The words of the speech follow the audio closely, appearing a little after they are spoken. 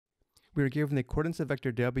We are given the coordinates of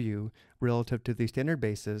vector w relative to the standard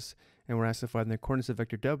basis, and we're asked to find the coordinates of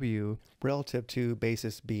vector w relative to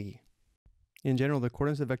basis b. In general, the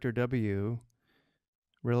coordinates of vector w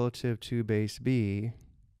relative to base b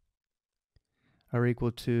are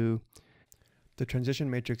equal to the transition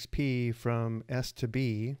matrix P from S to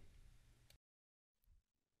B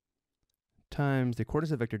times the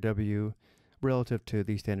coordinates of vector w relative to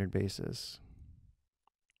the standard basis.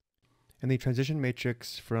 And the transition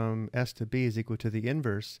matrix from S to B is equal to the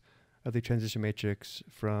inverse of the transition matrix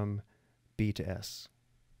from B to S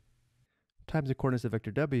times the coordinates of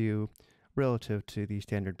vector w relative to the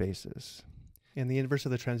standard basis. And the inverse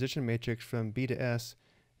of the transition matrix from B to S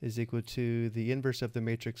is equal to the inverse of the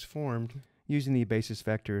matrix formed using the basis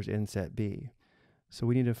vectors in set B. So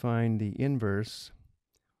we need to find the inverse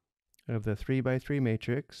of the 3 by 3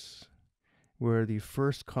 matrix, where the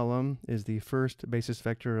first column is the first basis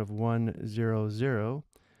vector of 1, 0, 0.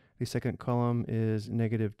 The second column is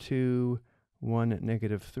 -2, 1,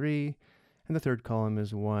 -3. And the third column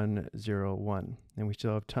is 1, 0, 1. And we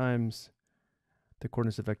still have times the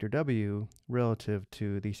coordinates of vector w relative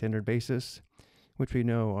to the standard basis, which we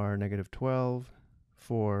know are -12,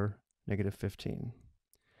 4, -15.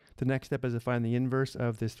 The next step is to find the inverse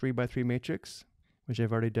of this 3 by 3 matrix, which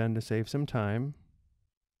I've already done to save some time.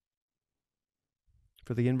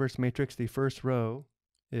 For the inverse matrix, the first row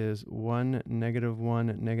is 1,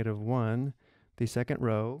 -1, -1. The second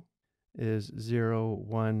row is 0,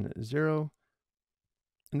 1, 0.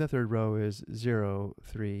 And the third row is 0,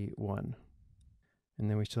 3, 1. And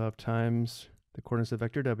then we still have times the coordinates of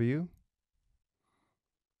vector w.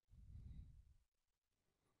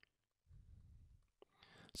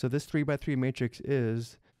 So this 3 by 3 matrix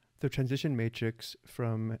is the transition matrix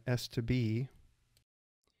from S to B,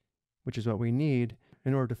 which is what we need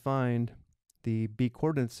in order to find the B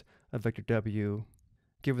coordinates of vector w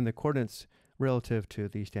given the coordinates relative to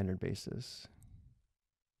the standard basis.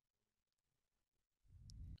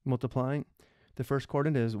 Multiplying, the first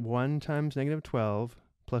coordinate is 1 times -12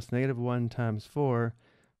 plus -1 times 4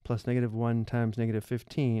 plus -1 times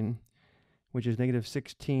 -15, which is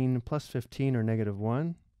 -16 plus 15, or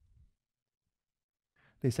 -1.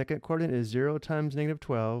 The second coordinate is 0 times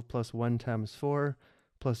 -12 plus 1 times 4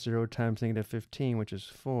 plus 0 times -15, which is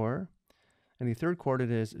 4. And the third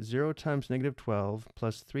coordinate is 0 times -12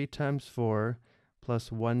 plus 3 times 4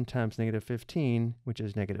 plus 1 times -15, which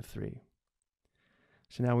is -3.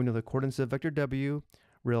 So now we know the coordinates of vector w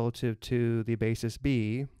relative to the basis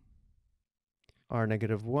b are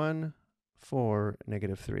 -1, 4,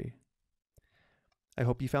 -3. I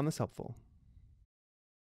hope you found this helpful.